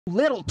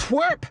Little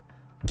twerp!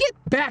 Get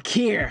back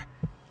here!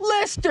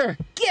 Lester,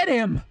 get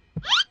him!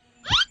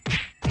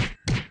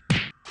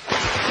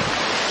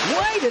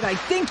 Why did I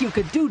think you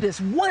could do this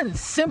one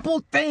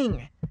simple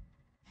thing?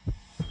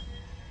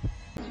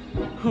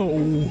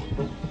 Oh,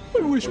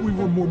 I wish we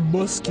were more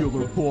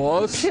muscular,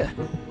 boss.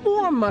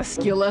 More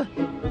muscular?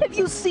 Have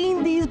you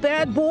seen these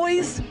bad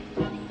boys?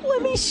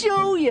 Let me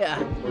show ya.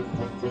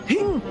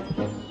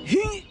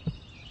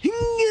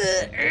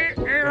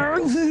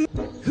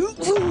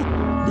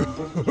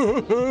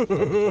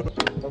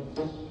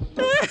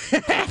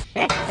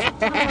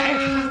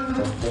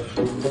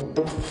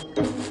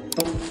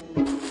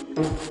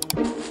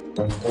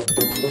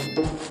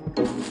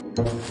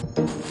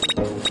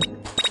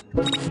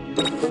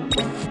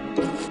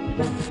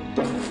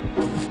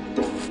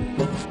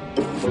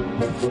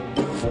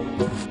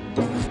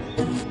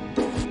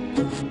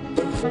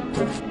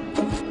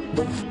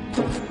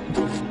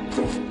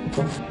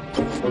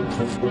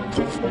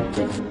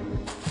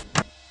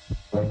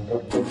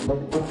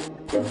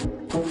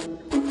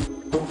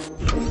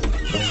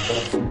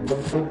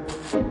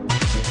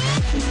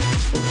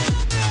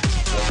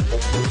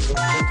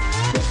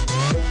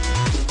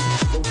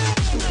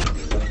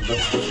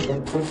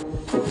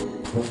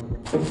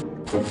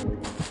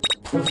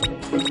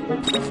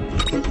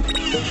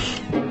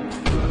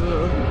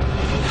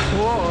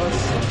 Boss,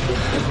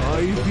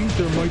 I think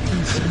there might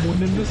be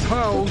someone in this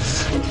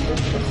house.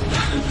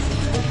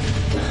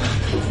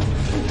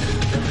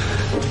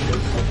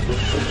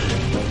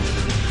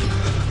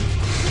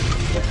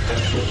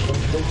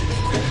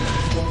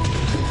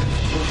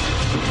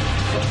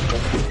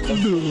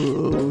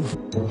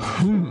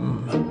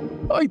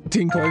 I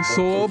think I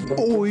saw a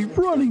boy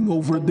running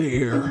over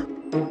there.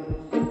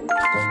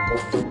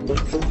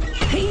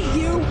 Hey,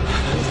 you!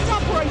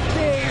 Stop right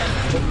there!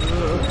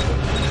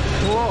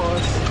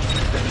 Boss,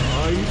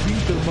 I think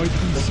there might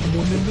be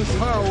someone in this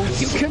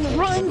house. You can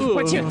run,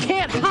 but you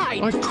can't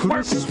hide! I could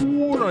have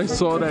sworn I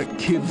saw that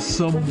kid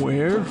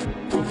somewhere.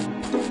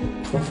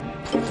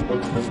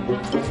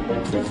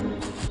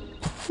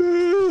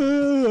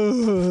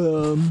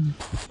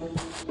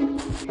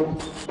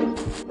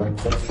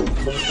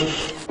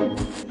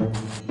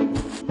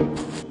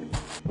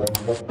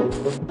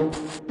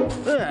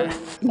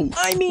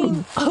 I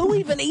mean, who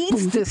even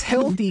eats this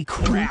healthy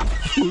crap?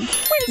 Where's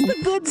the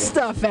good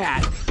stuff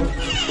at?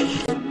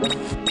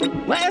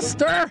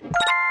 Lester!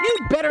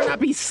 You'd better not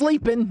be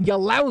sleeping, you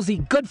lousy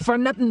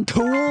good-for-nothing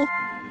tool!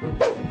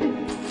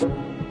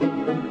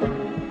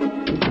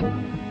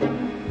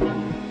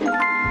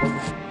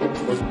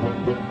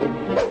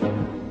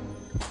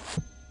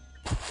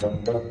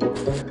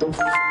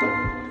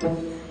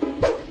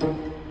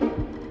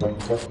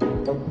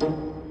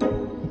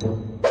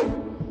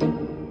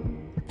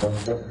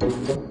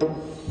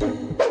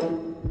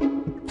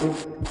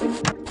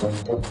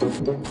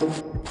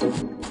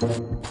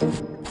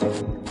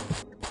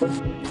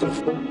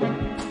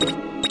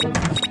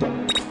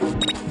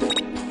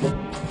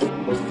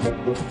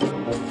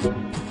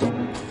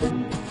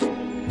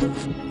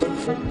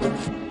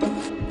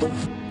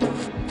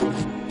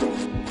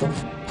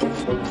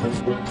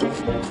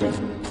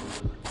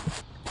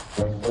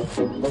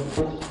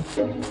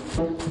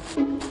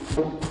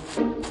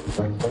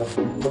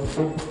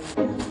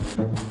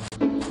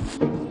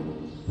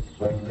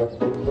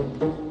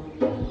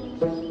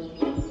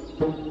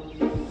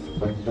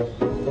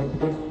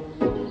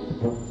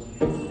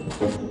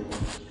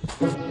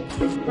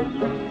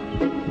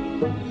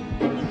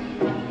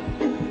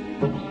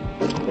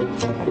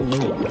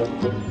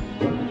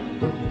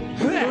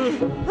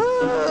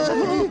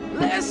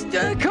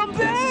 Lester, come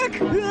back!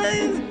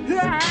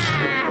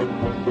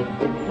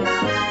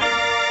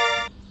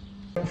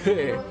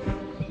 Hey,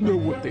 know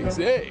what they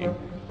say?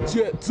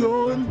 Jets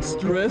on,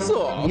 stress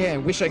off. Yeah, I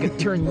wish I could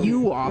turn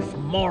you off,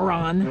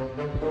 moron.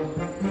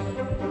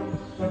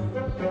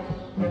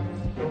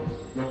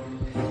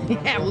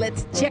 Yeah,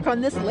 let's check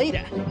on this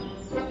later.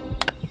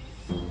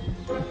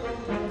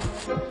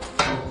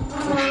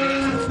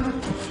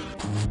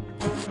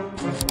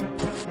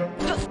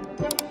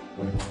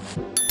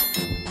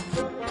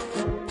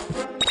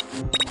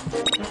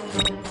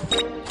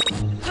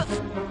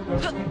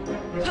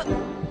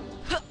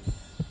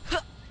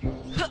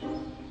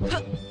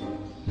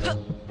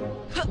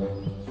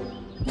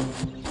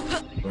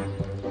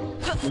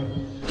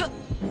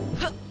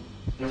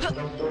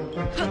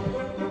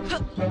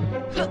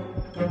 Huh.